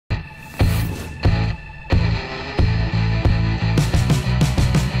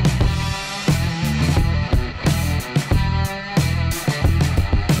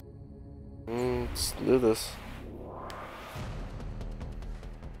this.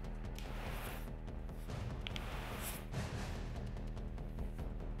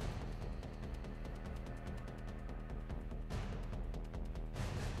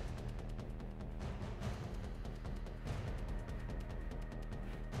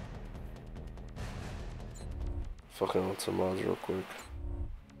 Fucking with some mods real quick.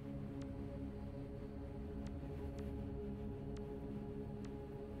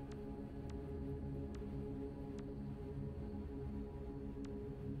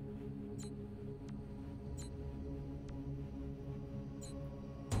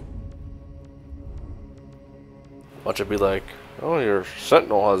 Watch it be like, oh, your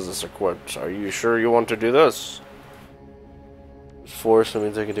Sentinel has this equipped. Are you sure you want to do this? Force, that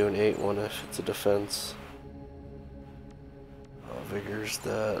means I can do an 8-1 if it's a defense. Oh, Vigor's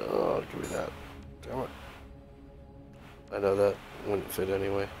that. Oh, give me that. Damn it. I know that wouldn't fit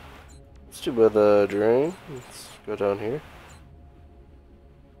anyway. Let's do with the drain. Let's go down here.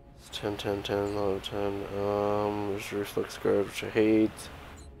 It's 10, 10, 10, low 10. There's reflex guard, which I hate.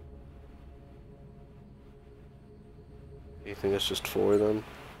 You think it's just 4 then?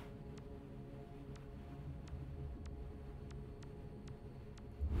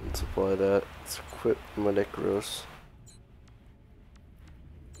 Let's apply that. Let's equip my Necros.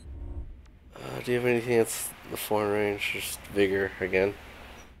 Do you have anything that's the 4 range? Just Vigor again.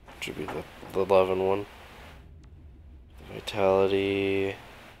 Should be the 11 one. The Vitality.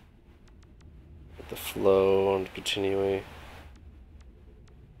 The Flow and Continue.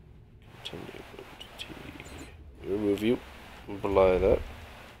 Remove you. Apply that.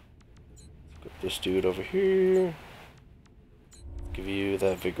 Put this dude over here. Give you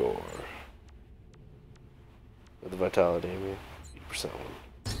that Vigor. With the Vitality, I mean. 8%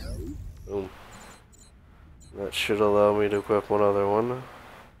 one. Boom. That should allow me to equip one other one.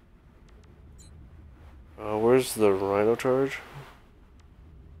 Where's the Rhino charge?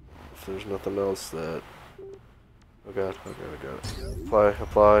 If there's nothing else that... Oh god, okay, I got it. Apply,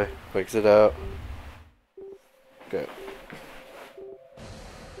 apply, exit out. Okay.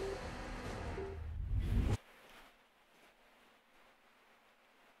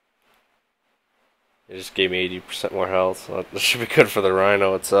 It just gave me 80% more health, so that should be good for the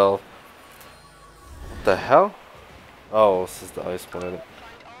Rhino itself. What the hell? Oh, this is the ice planet.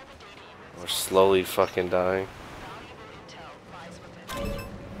 We're slowly fucking dying.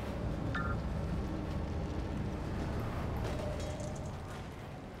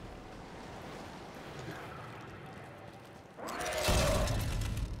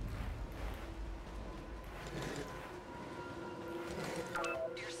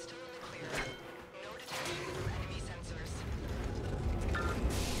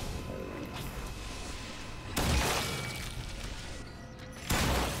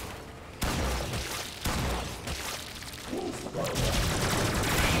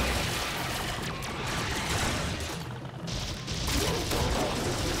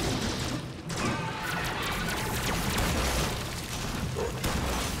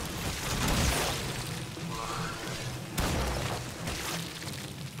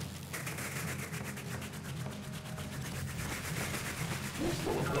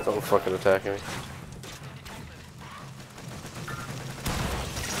 Don't fucking attack me.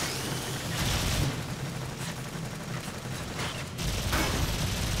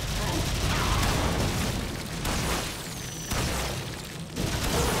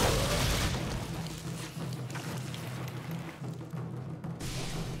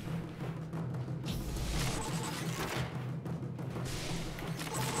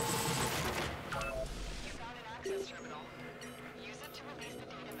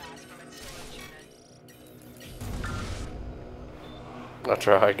 Not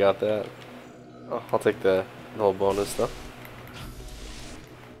sure how I got that. Oh, I'll take the whole bonus though.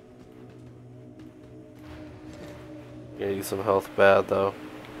 Gonna use some health bad though.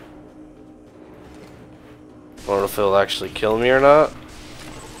 I don't know if it'll actually kill me or not.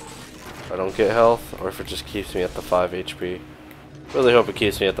 If I don't get health, or if it just keeps me at the 5 HP. Really hope it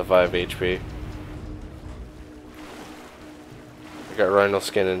keeps me at the 5 HP. I got Rhino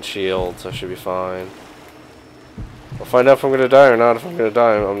skin and shield, so I should be fine. I'll find out if I'm gonna die or not. If I'm gonna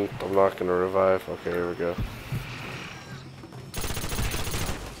die, I'm not gonna revive. Okay, here we go.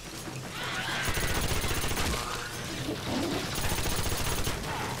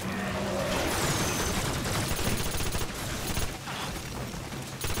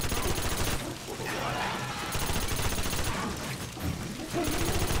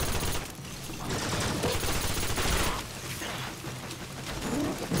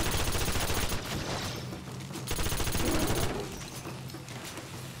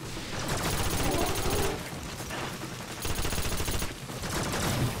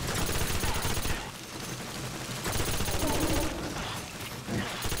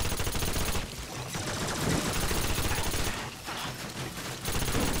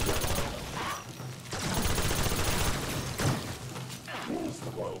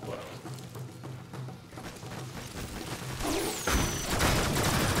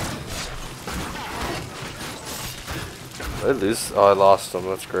 Did I lose? Oh, I lost him.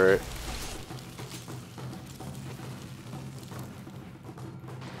 That's great.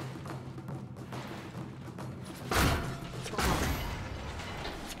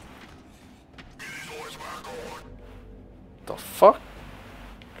 The fuck?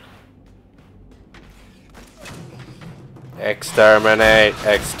 Exterminate!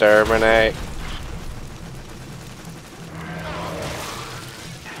 Exterminate!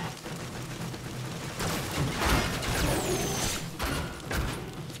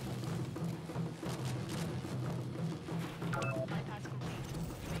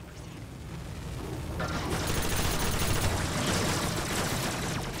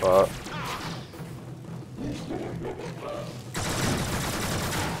 Fuck.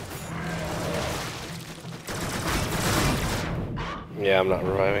 Yeah, I'm not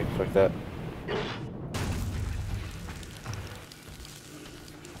reviving. Fuck that.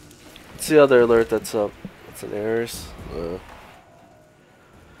 What's the other alert that's up? It's an errors.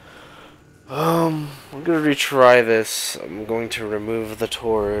 I'm gonna retry this. I'm going to remove the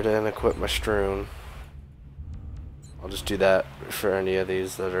Tord and equip my Strewn. I'll just do that for any of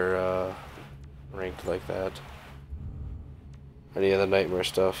these that are ranked like that. Any of the nightmare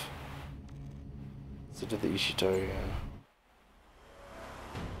stuff. So did the Ishito, yeah.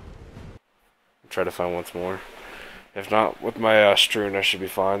 Try to find once more. If not, with my Strewn I should be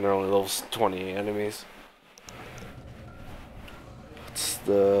fine. They're only levels 20 enemies. What's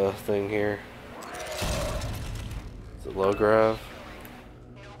the thing here? Is it low grav?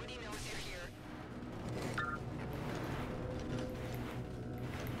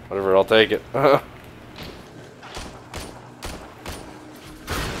 Whatever, I'll take it.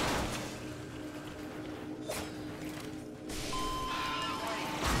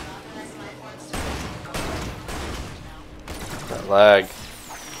 That lag.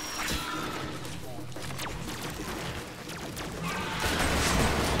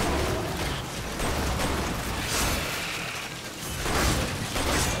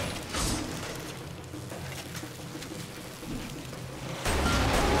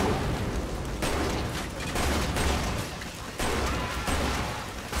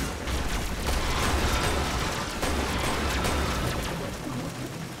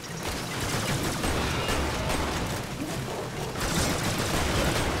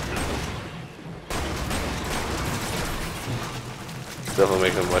 Definitely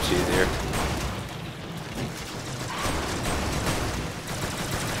makes it much easier.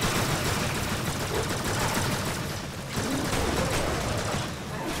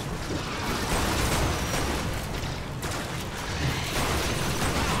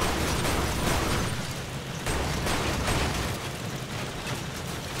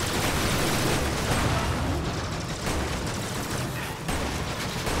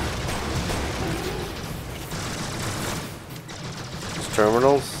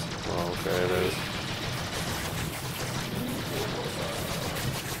 Terminals? Oh, okay, it is.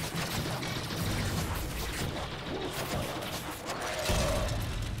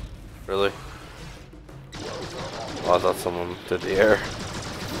 Really? Oh, I thought someone did the air.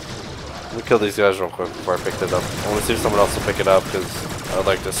 Let me kill these guys real quick before I pick it up. I want to see if someone else will pick it up because I'd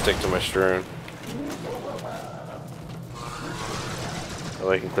like to stick to my Strewn. So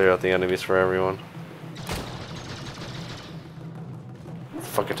I can clear out the enemies for everyone.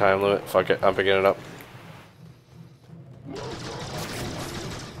 Fuck a time limit. Fuck it. I'm picking it up.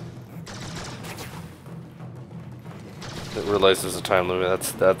 Didn't realize there's a time limit.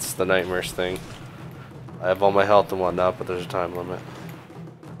 That's the nightmares thing. I have all my health and whatnot, but there's a time limit.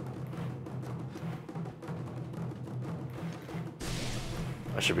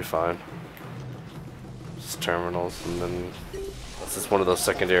 I should be fine. Just terminals, and then this is one of those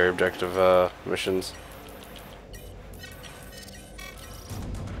secondary objective missions.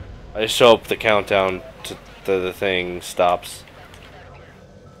 I just hope the countdown to the thing stops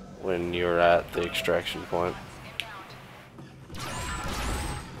when you're at the extraction point.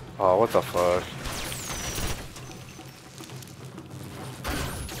 Oh, what the fuck?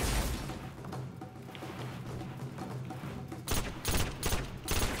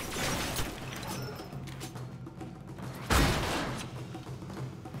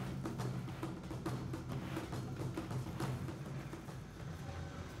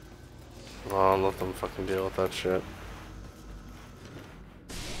 Oh, let them fucking deal with that shit.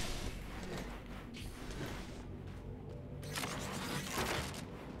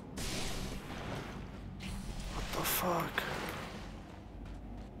 What the fuck?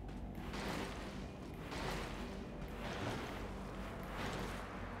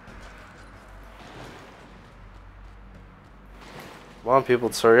 Come on, people,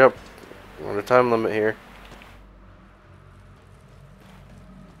 just hurry up. We're on a time limit here.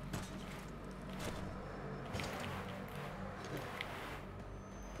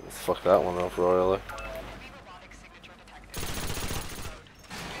 Let's fuck that one up royally.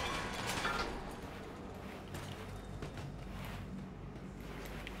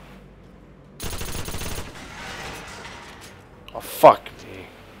 Oh, fuck me.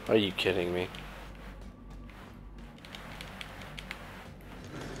 Are you kidding me?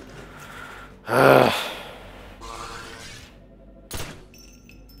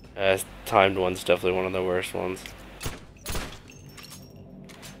 Timed one's definitely one of the worst ones.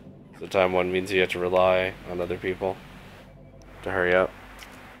 The timed one means you have to rely on other people to hurry up.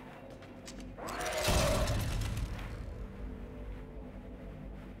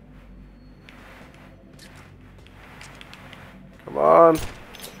 Come on.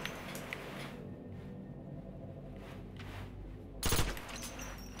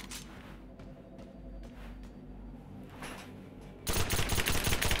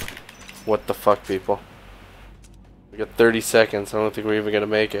 What the fuck, people? We got 30 seconds. I don't think we're even gonna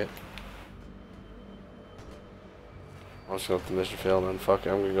make it. I'll just let the mission fail then. Fuck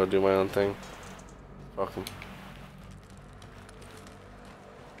it. I'm gonna go do my own thing. Fuck them.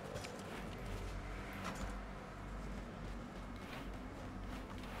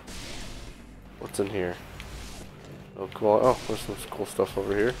 What's in here? Oh, cool. Oh, there's some cool stuff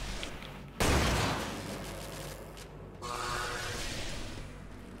over here.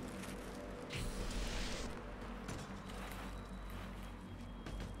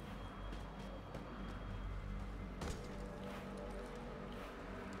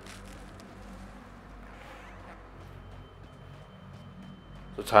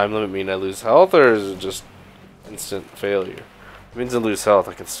 Does the time limit mean I lose health, or is it just instant failure? It means I lose health,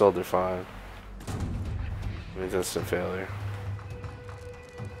 I can still do fine. It means instant failure.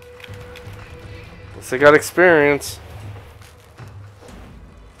 Unless they got experience.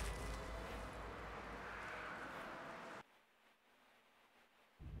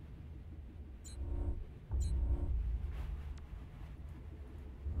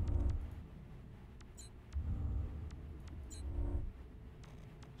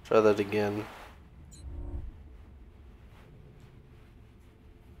 Try that again.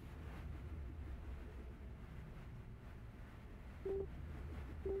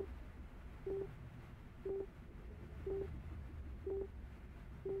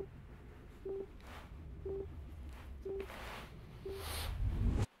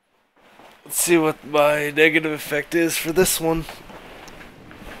 Let's see what my negative effect is for this one.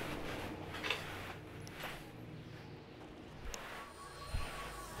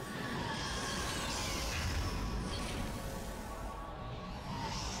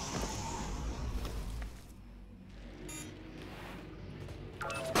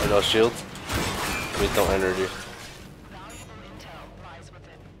 No shields? Wait, no energy.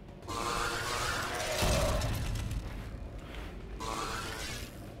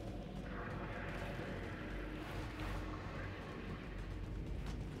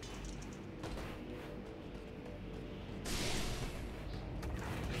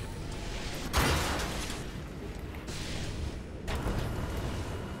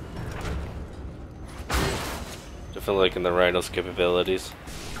 Definitely liking the Rhino's capabilities.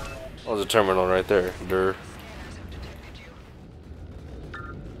 Oh, there's a terminal right there. Durr.